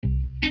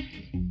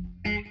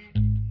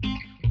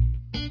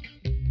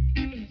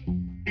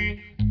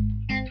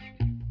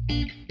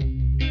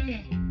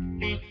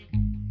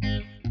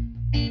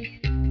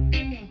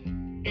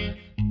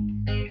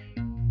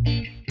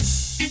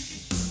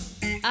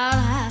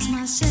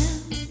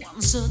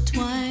once or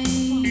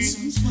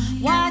twice.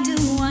 Why do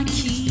I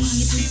keep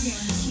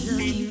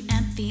looking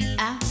at the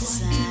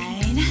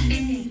outside?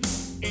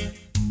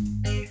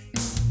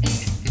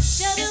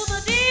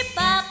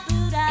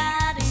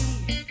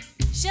 Shadooba-dee-bop-boo-da-dee,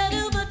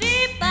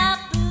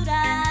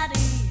 shadooba-dee-bop-boo-da-dee.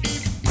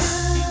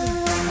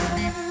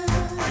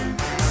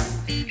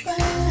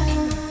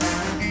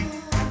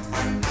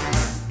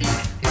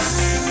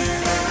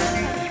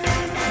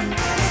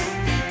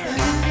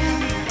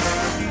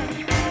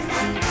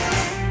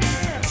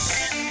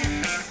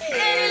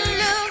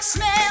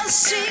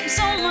 Seems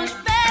so much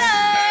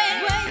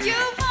better when you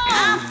want. I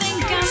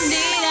think I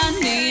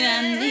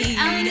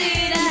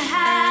need a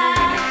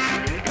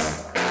high.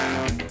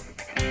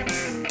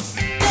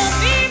 The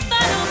beat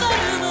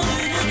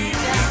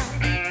ba-do-ba-do-ba-do-do-do-da.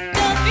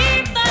 The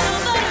beat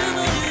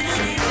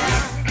ba-do-ba-do-ba-do-do-do-da.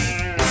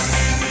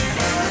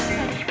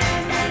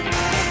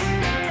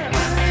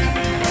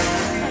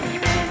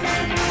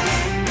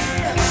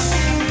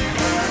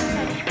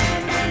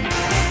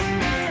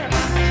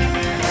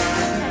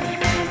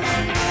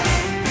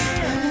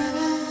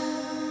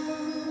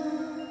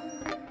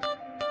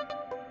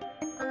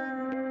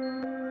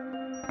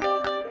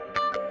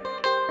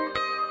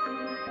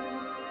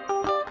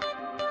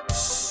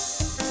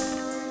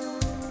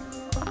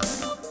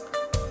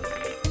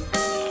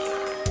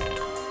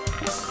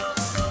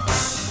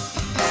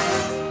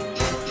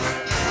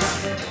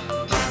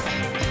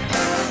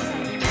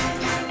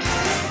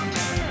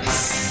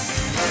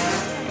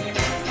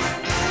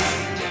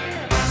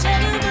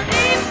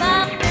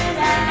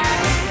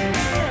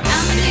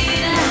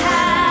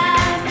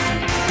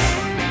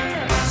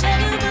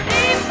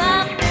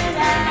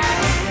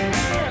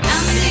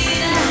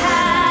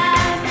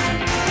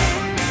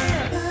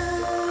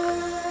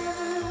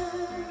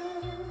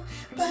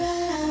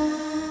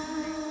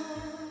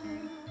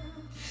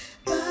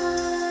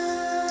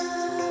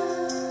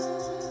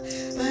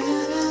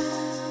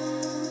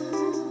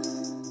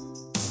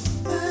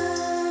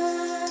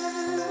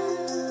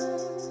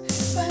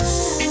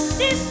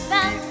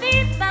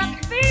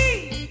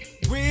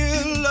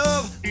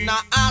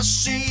 Now I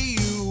see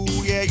you,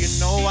 yeah, you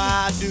know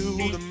I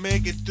do, to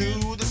make it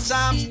through the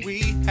times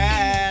we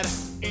had.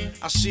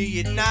 I see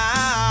it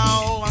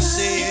now, I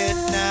see it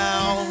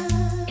now.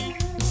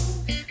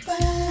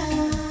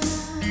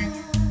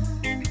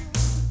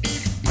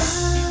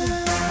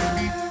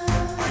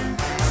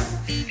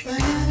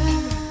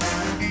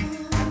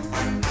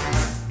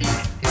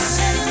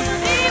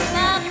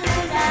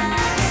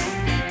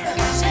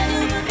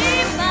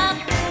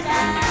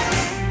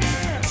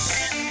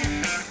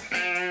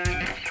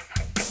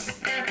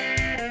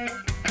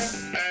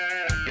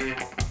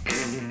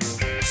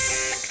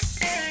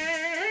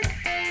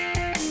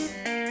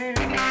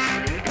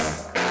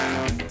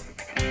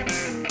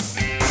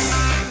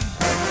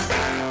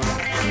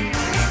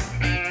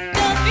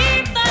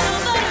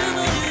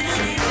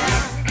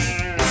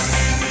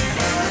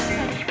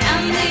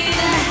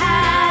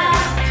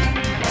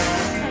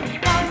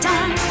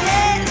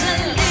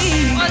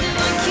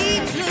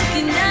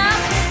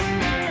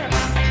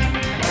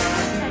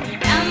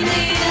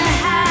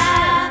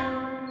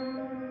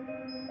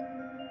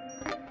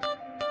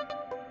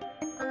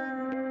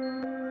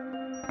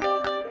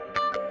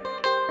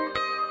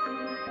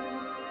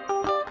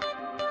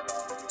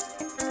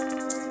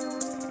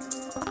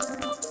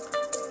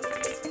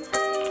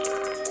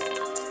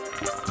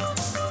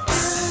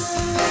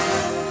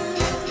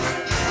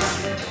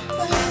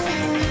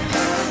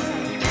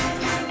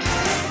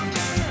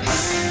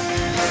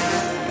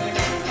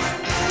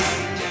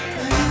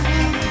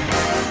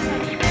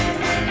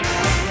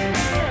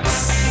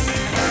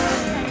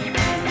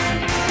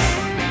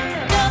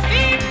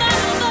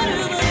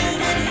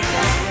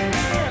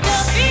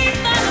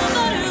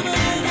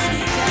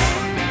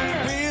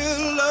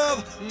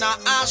 Now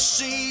I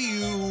see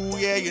you,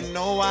 yeah, you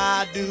know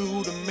I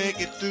do, to make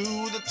it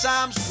through the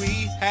times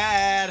we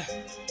had.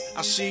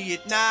 I see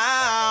it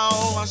now,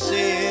 I see